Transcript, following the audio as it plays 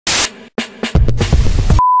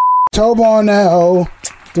Toba on that hoe.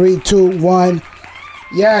 3, 2, 1.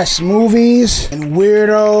 Yes, movies and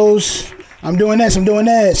weirdos. I'm doing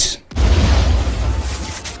this.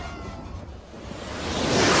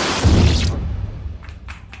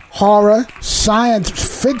 Horror, science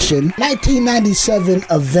fiction, 1997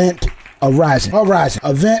 Event Horizon.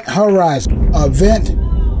 Event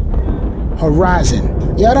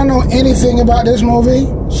Horizon. Yeah, I don't know anything about this movie,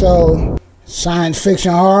 so science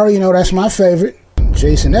fiction horror, you know, that's my favorite.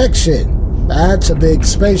 Jason X shit. That's a big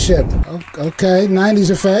spaceship. Okay, 90s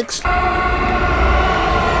effects.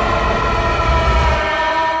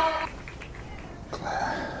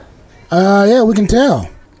 Yeah, we can tell.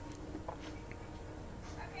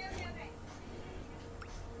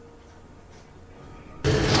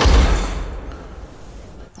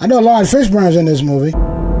 I know Laurence Fishburne's in this movie.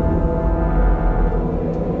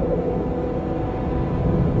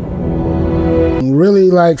 Really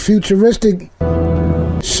like futuristic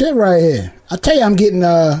shit right here. I tell you, I'm getting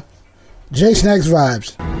Jason X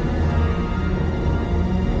vibes.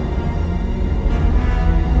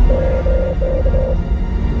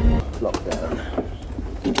 Lockdown.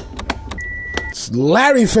 It's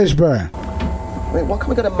Larry Fishburne. Wait, why can't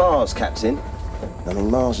we go to Mars, Captain? I mean,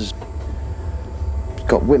 Mars has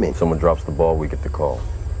got women. Someone drops the ball, we get the call.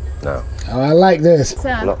 Now. Oh, I like this.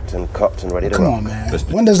 Sir. Locked and cocked and ready to Come rock. on, man.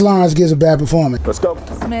 When does Laurence give a bad performance? Let's go.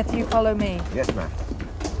 Smith, you follow me. Yes, ma'am.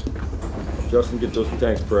 Justin, get those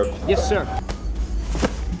tanks prepped. Yes, sir.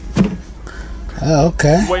 Oh,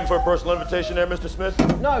 okay. Waiting for a personal invitation there, Mr. Smith?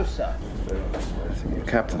 No, sir. I think your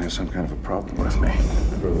captain has some kind of a problem with me.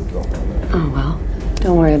 Oh, well,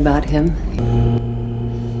 don't worry about him.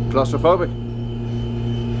 Claustrophobic?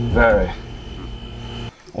 Very.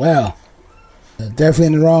 Well, definitely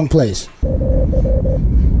in the wrong place.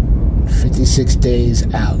 56 days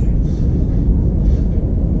out.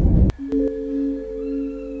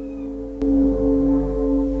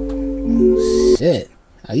 Shit.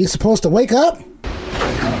 Are you supposed to wake up?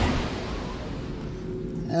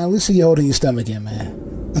 We see you holding your stomach in, man.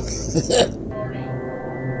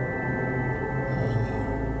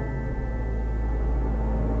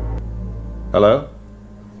 Hello?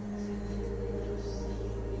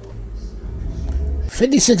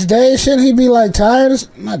 56 days? Shouldn't he be like tired?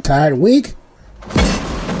 Not tired, weak?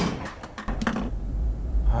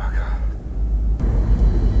 Oh, God.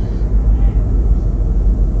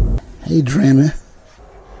 He dreaming.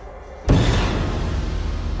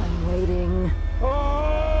 I'm waiting.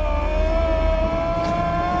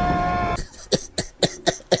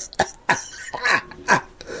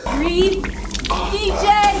 Breathe, DJ.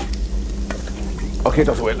 Okay,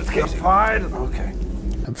 Dr. Weir, let's get it. Fine. Okay.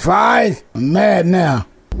 I'm fine. I'm mad now.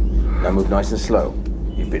 Now move nice and slow.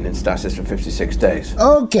 You've been in stasis for 56 days.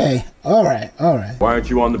 Okay. All right. Why aren't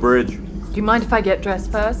you on the bridge? Do you mind if I get dressed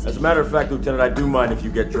first? As a matter of fact, Lieutenant, I do mind if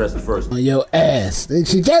you get dressed first. On your ass.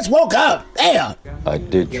 She just woke up. Damn. I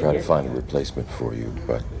did try to find a replacement for you,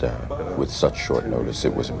 but with such short notice,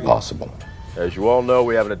 it was impossible. As you all know,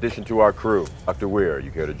 we have an addition to our crew. Dr. Weir,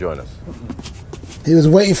 you care to join us? He was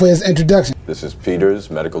waiting for his introduction. This is Peters,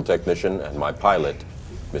 medical technician, and my pilot,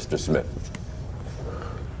 Mr. Smith.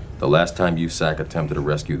 The last time USAC attempted to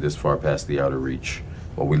rescue this far past the outer reach,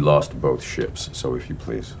 well, we lost both ships, so if you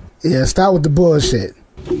please. Yeah, start with the bullshit.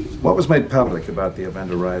 What was made public about the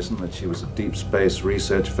Event Horizon, that she was a deep space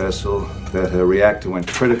research vessel, that her reactor went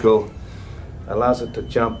critical, allows it to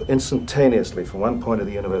jump instantaneously from one point of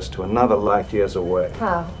the universe to another light years away.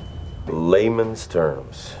 How? Layman's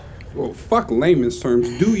terms. Well, fuck layman's terms.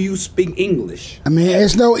 Do you speak English? I mean,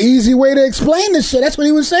 it's no easy way to explain this shit. That's what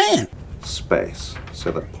he was saying. Space, so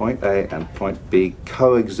that point A and point B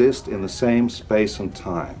coexist in the same space and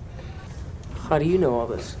time. How do you know all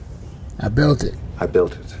this? I built it. I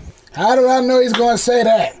built it. How do I know he's going to say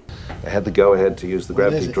that? I had the go-ahead to use the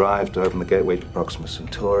What is gravity it? drive to open the gateway to Proxima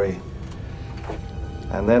Centauri.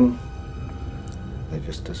 And then they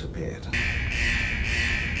just disappeared.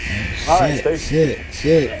 All right, stay. Shit.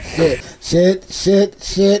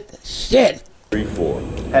 3-4.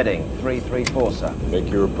 Heading 334, sir. Make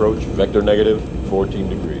your approach vector negative 14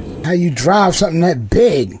 degrees. How you drive something that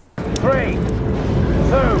big? 3, 2, 1,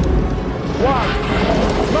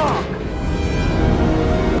 mark!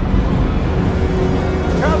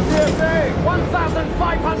 LCSA!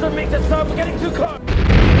 1,500 meters, sir. We're getting too close.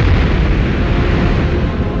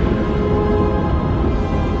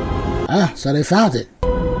 Ah, so they found it.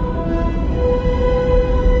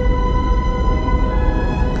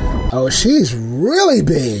 Oh, she's really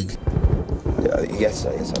big. Yes,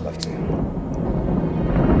 sir. Yes, I'd love to.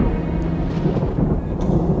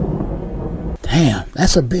 Damn,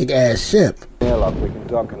 that's a big ass ship. Yeah, look, we can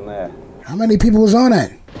dock in there. How many people was on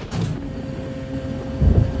it?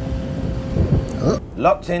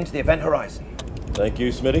 Locked into the event horizon. Thank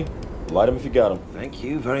you, Smitty. Light him if you got him. Thank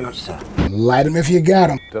you very much, sir. Light him if you got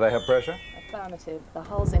him. Do they have pressure? Affirmative. The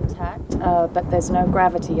hull's intact, but there's no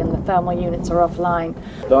gravity and the thermal units are offline.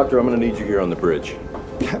 Doctor, I'm gonna need you here on the bridge.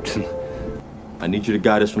 Captain. I need you to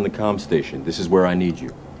guide us from the comm station. This is where I need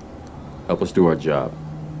you. Help us do our job.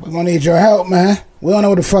 We're gonna need your help, man. We don't know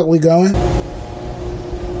where the fuck we going.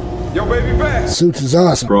 Yo, baby, back. Suits is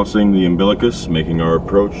awesome. Crossing the umbilicus, making our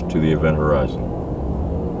approach to the event horizon.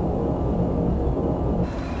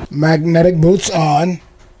 Magnetic boots on.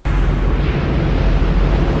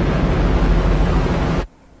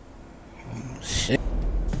 Shit.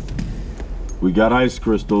 We got ice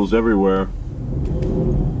crystals everywhere.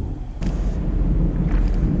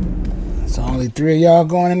 It's only 3 of y'all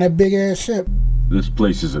going in that big ass ship. This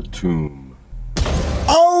place is a tomb.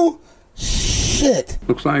 Oh, shit.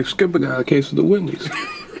 Looks like Skipper got a case of the Wendy's.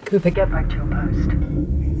 Cooper, get back to your post.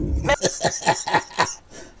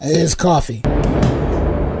 It's coffee.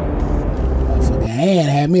 My fucking hand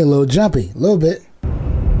had me a little jumpy. A little bit.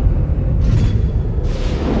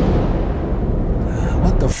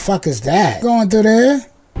 What the fuck is that? Going through there?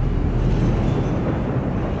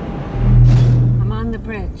 I'm on the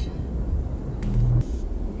bridge.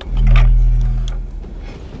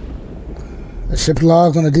 The ship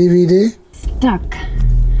logs on the DVD? Stuck.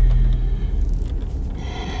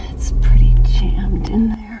 It's pretty jammed in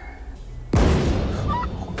there.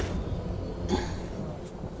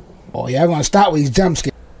 Oh, y'all gonna stop with these jump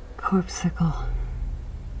scares. Corpsicle.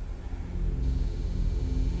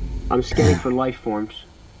 I'm scanning for life forms.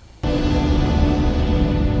 You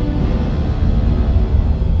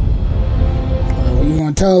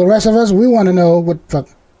gonna tell the rest of us? We wanna know what the fuck.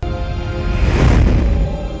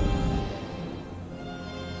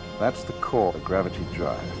 That's the core, the gravity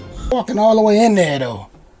drive. Walking all the way in there, though.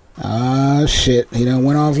 Ah, shit. He done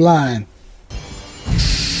went offline.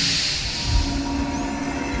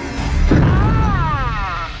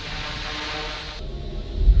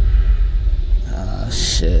 Ah,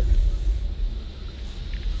 shit.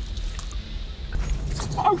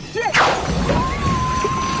 Oh, shit!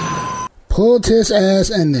 Pulled his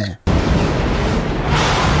ass in there.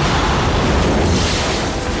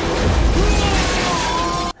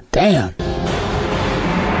 Damn.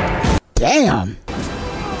 Damn.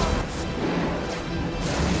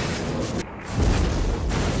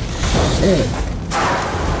 Shit.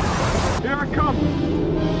 Here I come!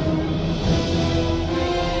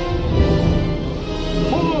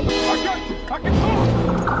 Hold on! I got you! I can talk!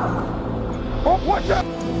 Oh, watch out!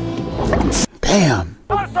 Damn.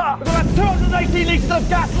 Oh, sir! We've got 280 liters of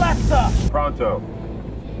gas left, sir! Pronto.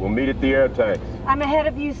 We'll meet at the air tanks. I'm ahead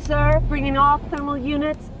of you, sir, bringing all thermal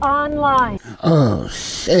units online. Oh,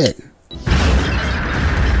 shit. Open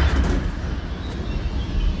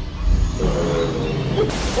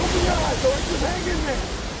your eyes, or just hang in there!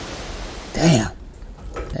 Damn.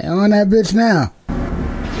 They on that bitch now.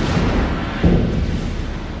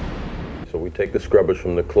 So we take the scrubbers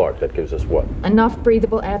from the Clark. That gives us what? Enough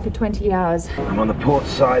breathable air for 20 hours. I'm on the port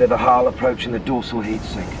side of the hull approaching the dorsal heat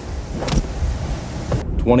sink.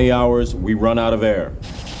 20 hours, we run out of air.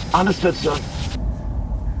 Understood, sir.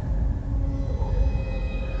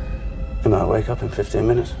 I might wake up in 15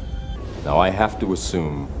 minutes. Now I have to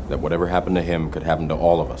assume that whatever happened to him could happen to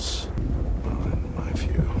all of us. Well, in my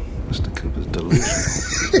view, Mr. Cooper's delusional.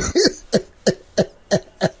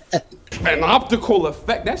 An optical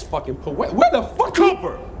effect? That's fucking poetic. Where the fuck,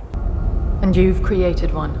 Cooper? And you've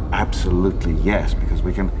created one. Absolutely yes, because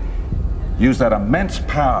we can use that immense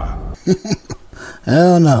power.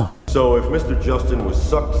 Hell no. So if Mr. Justin was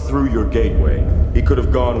sucked through your gateway, he could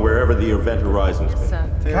have gone wherever the event horizon's been. Sir.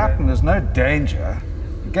 Captain, there's no danger.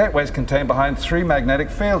 The gateway's contained behind 3 magnetic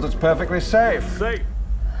fields. It's perfectly safe. Safe.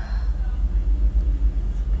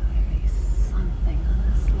 Something on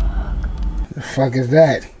this log. The fuck is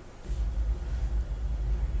that?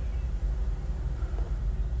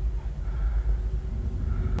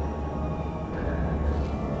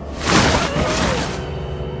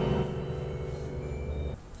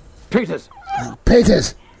 Peters!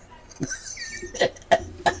 Peters!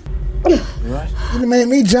 Right? You made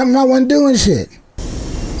me jump and I wasn't doing shit.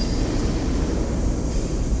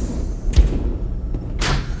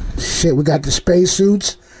 Shit, we got the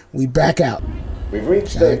spacesuits. We back out. We've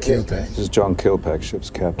reached John the Kilpack. This is John Kilpack, ship's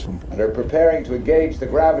captain. and are preparing to engage the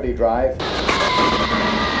gravity drive.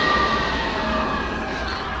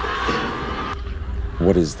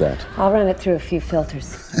 What is that? I'll run it through a few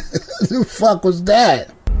filters. Who the fuck was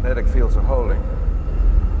that? Magnetic fields are holding.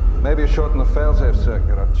 Maybe a short in the failsafe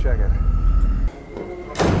circuit. I'll check it.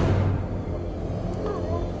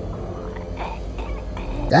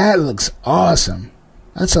 That looks awesome.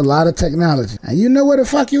 That's a lot of technology. And you know where the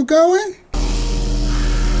fuck you going?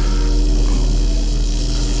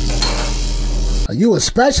 Are you a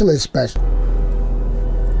specialist special?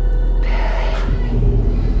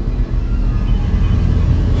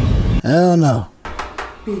 Hell no.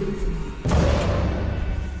 Be with me.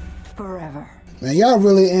 Forever. Man, y'all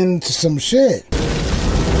really into some shit.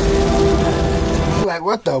 Like,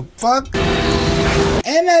 what the fuck?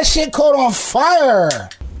 And that shit caught on fire.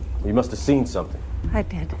 You must have seen something. I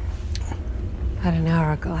did. About an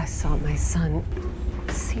hour ago, I saw my son.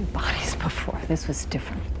 I've seen bodies before. This was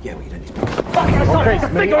different. Yeah, we didn't. Okay,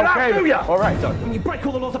 figure it out, do ya? All right, Doctor. When you break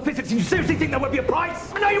all the laws of physics, and you seriously think there would be a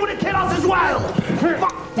price? I know you want to kill us as well!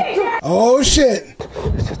 Oh shit.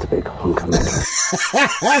 It's just a big hunk of metal.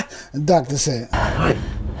 The doctor said.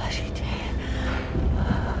 She did.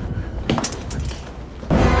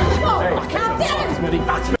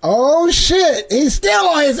 Oh shit, he's still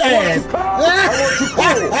on his ass.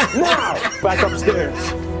 Now, back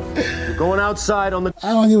upstairs. You're going outside on the...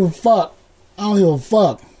 I don't give a fuck. I don't give a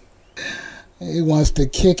fuck. He wants to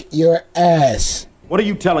kick your ass. What are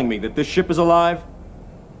you telling me? That this ship is alive?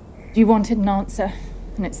 You wanted an answer,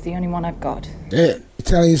 and it's the only one I've got. Yeah, he's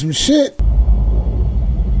telling you some shit. The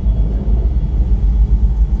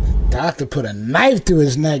doctor put a knife through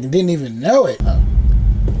his neck and didn't even know it.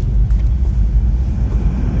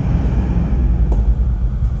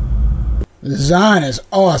 The design is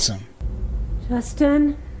awesome.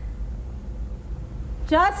 Justin?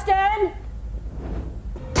 Justin?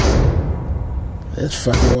 It's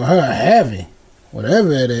fucking with her heavy.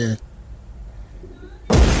 Whatever it is.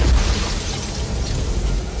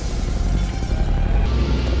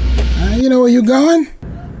 You know where you going? Did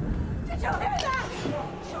you hear that?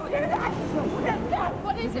 Did you hear that?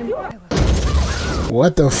 What is it?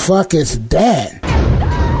 What the fuck is that?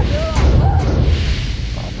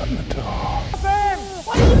 Open the door.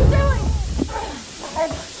 What are you doing?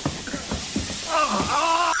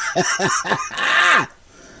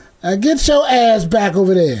 Now get your ass back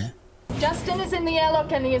over there. Justin is in the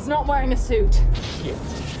airlock and he is not wearing a suit. Shit.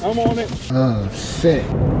 I'm on it. Oh shit.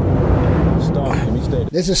 Stop. Let me stay.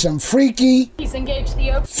 This is some freaky, He's engaged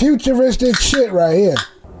the open. futuristic shit right here.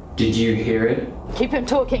 Did you hear it? Keep him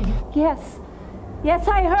talking. Yes. Yes,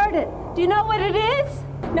 I heard it. Do you know what it is?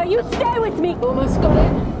 Now you stay with me. Almost got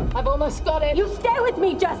it. I've almost got it. You stay with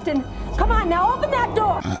me, Justin. Come on, now open that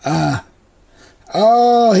door.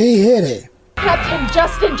 Oh, he hit it. Captain,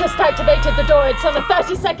 Justin just activated the door. It's on a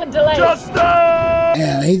 30-second delay. Justin!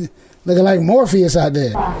 Damn, he looking like Morpheus out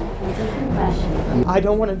there. I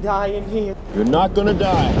don't want to die in here. You're not gonna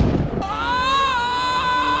die.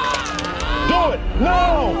 Do it!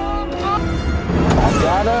 No! I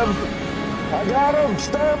got him! I got him!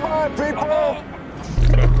 Stand by, people!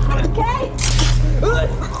 Okay?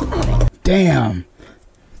 Damn.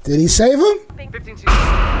 Did he save him?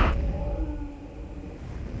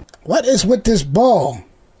 What is with this ball?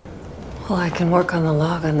 Well, I can work on the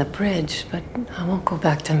log on the bridge, but I won't go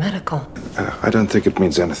back to medical. I don't think it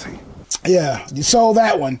means anything. Yeah, you sold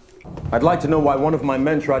that one. I'd like to know why one of my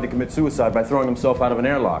men tried to commit suicide by throwing himself out of an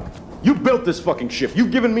airlock. You built this fucking ship.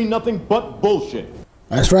 You've given me nothing but bullshit.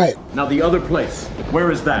 That's right. Now the other place,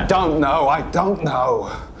 where is that? I don't know.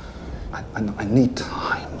 I need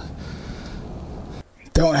time.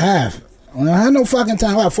 Don't have. I don't have no fucking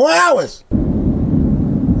time. About 4 hours.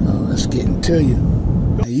 Oh, it's getting to you.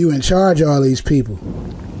 And you in charge of all these people.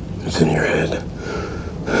 It's in your head.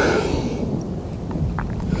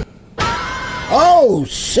 Oh,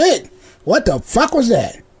 shit. What the fuck was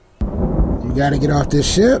that? You gotta get off this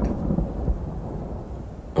ship.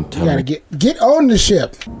 I'm You gotta get on the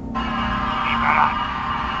ship.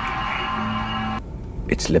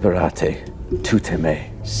 It's liberate, tutte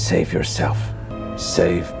me. Save yourself.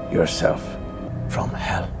 Save yourself from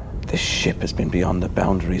hell. This ship has been beyond the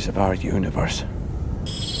boundaries of our universe.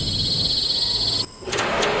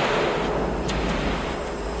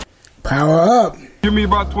 Power up. Give me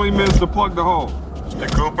about 20 minutes to plug the hole.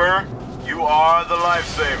 Mr. Cooper, you are the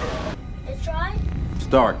lifesaver. Let's try.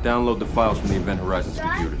 Stark, download the files from the Event Horizons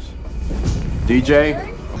computers. DJ?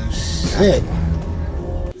 Shit.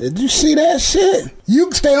 Did you see that shit? You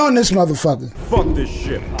can stay on this motherfucker. Fuck this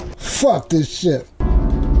ship. Fuck this shit.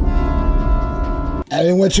 That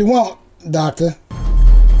ain't what you want, Doctor.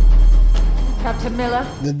 Captain Miller.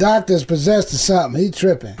 The doctor's possessed of something. He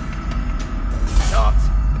tripping.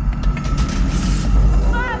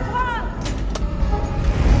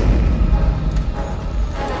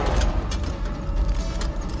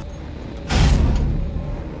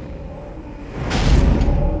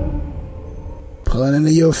 Pulling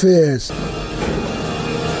into your fears.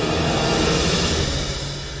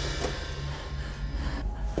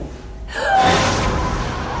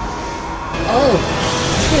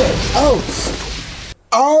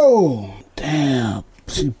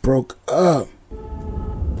 broke up.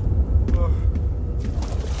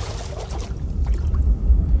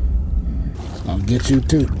 It's gonna get you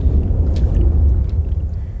too.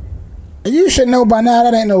 You should know by now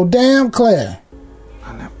that ain't no damn Claire.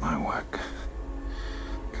 I let my work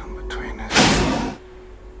come between us.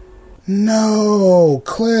 No,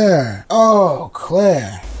 Claire. Oh,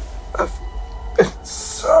 Claire. I've been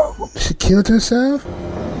so... She killed herself?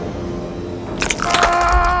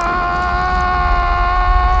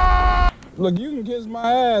 Look, you can kiss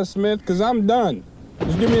my ass, Smith, because I'm done.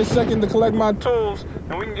 Just give me a second to collect my tools,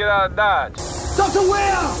 and we can get out of Dodge. Dr.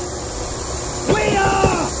 Weir! Weir!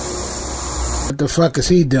 What the fuck is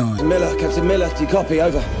he doing? Miller, Captain Miller, do you copy?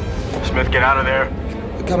 Over. Smith, get out of there.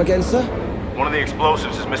 Come again, sir? One of the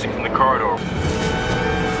explosives is missing from the corridor.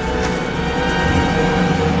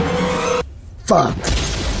 Fuck.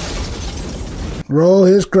 Roll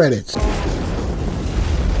his credits.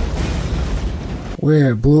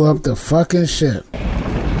 Weir blew up the fucking ship.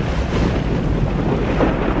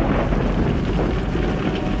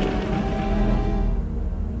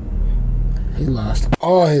 He lost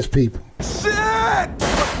all his people. Shit!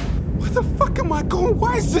 Where the fuck am I going?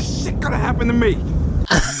 Why is this shit gonna happen to me?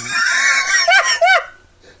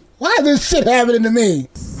 Why is this shit happening to me?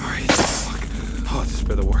 Alright, fuck. Oh, this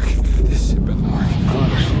better work. This shit better work.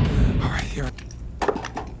 Alright, here.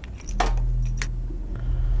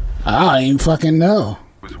 I don't even fucking know.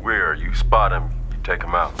 It was Weir. You spot him, you take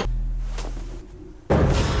him out.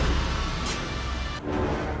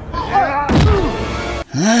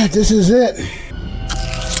 Alright, this is it.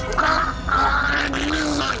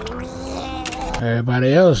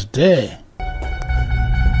 Everybody else dead.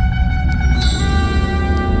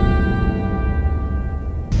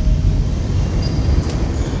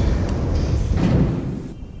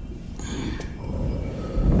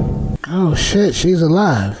 Oh shit, she's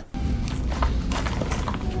alive.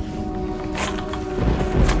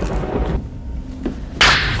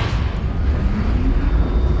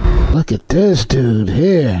 Look at this dude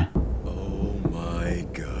here. Oh my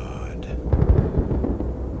God.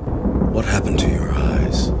 What happened to your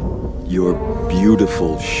eyes? Your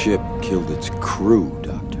beautiful ship killed its crew,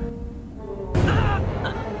 Doctor.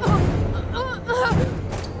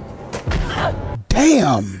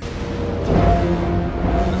 Damn!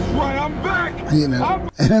 That's right, I'm back! You know,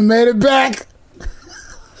 and I made it back.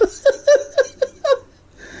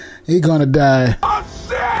 He gonna die. Oh,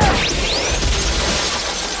 shit!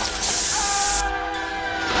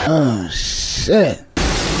 Oh shit.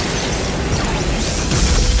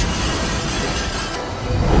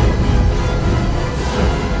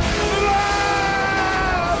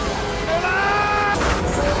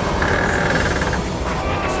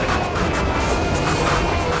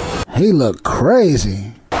 He looked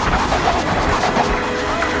crazy.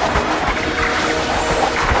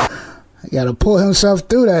 He gotta pull himself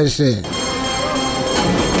through that shit.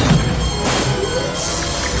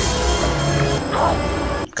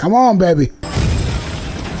 Come on, baby.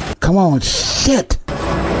 Come on, shit.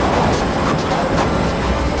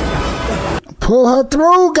 Pull her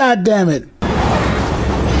through, goddammit.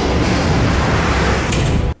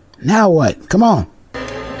 Now what? Come on.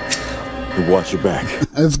 You watch your back.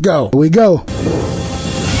 Let's go. Here we go.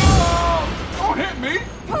 Don't hit me!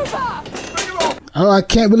 Oh, I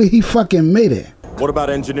can't believe he fucking made it. What about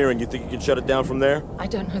engineering? You think you can shut it down from there? I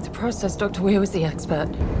don't know the process. Dr. Weir was the expert.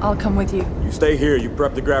 I'll come with you. You stay here. You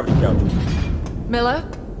prep the gravity counter. Miller?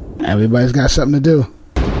 Everybody's got something to do.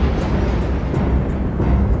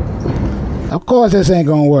 Of course this ain't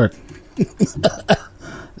gonna work.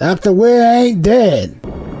 Dr. Weir ain't dead.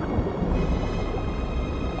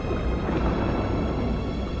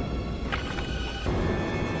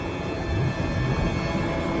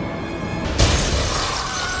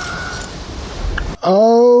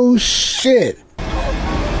 Oh shit.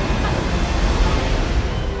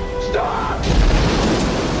 Stop!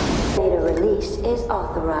 Data release is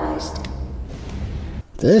authorized.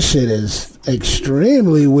 This shit is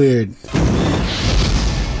extremely weird.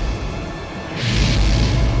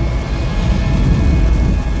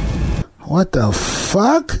 What the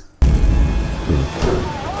fuck?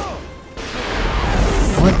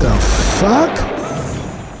 What the fuck?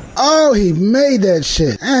 Oh, he made that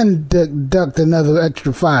shit and ducked another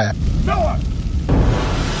extra fire. Noah!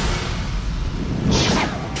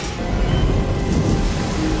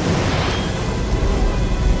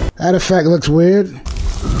 That effect looks weird.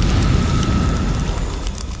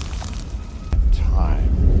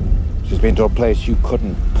 Time. She's been to a place you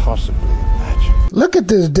couldn't possibly imagine. Look at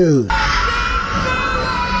this dude.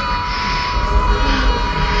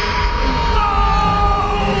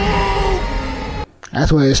 That's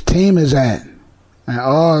where his team is at. and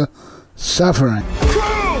all suffering.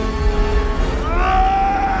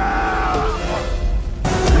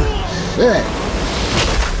 Shit.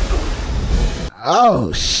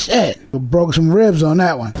 Oh shit. Broke some ribs on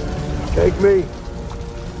that one. Take me.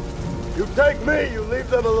 You take me, you leave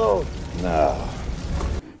them alone. No.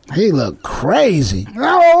 He looked crazy.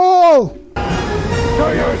 No! Do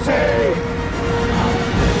you see?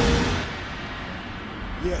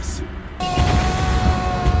 Yes.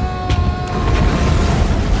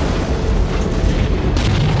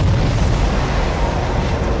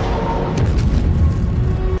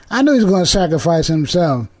 I knew he was going to sacrifice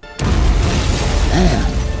himself.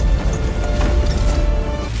 Damn.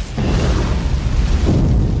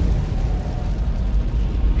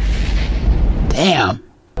 Damn.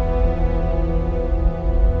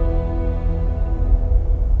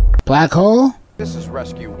 Black hole? This is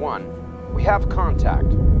Rescue 1. We have contact.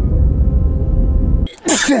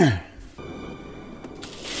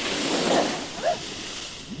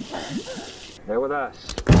 They're with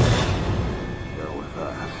us. They're with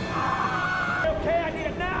us. Okay, I need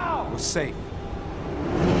it now. We're safe.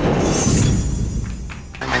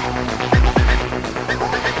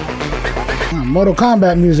 Mortal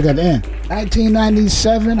Kombat music at the end.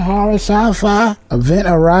 1997 horror sci-fi. Event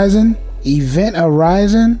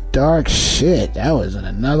Horizon. Dark shit. That was at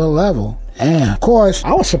another level. And of course,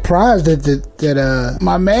 I was surprised that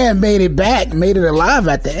my man made it back, made it alive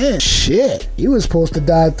at the end. Shit. He was supposed to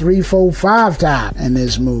die 3, 4, 5 times in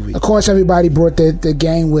this movie. Of course, everybody brought their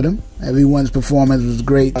game with them. Everyone's performance was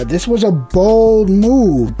great. This was a bold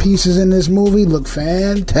move. Pieces in this movie look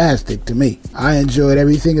fantastic to me. I enjoyed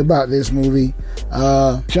everything about this movie.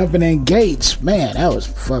 Jumping in gates, man, that was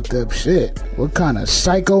fucked up shit. What kind of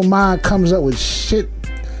psycho mind comes up with shit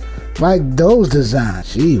like those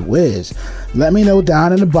designs? Gee whiz. Let me know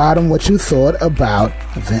down in the bottom what you thought about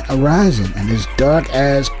Event Horizon and this dark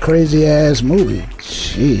ass, crazy ass movie.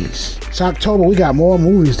 Jeez. It's October, we got more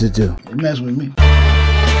movies to do. Don't mess with me.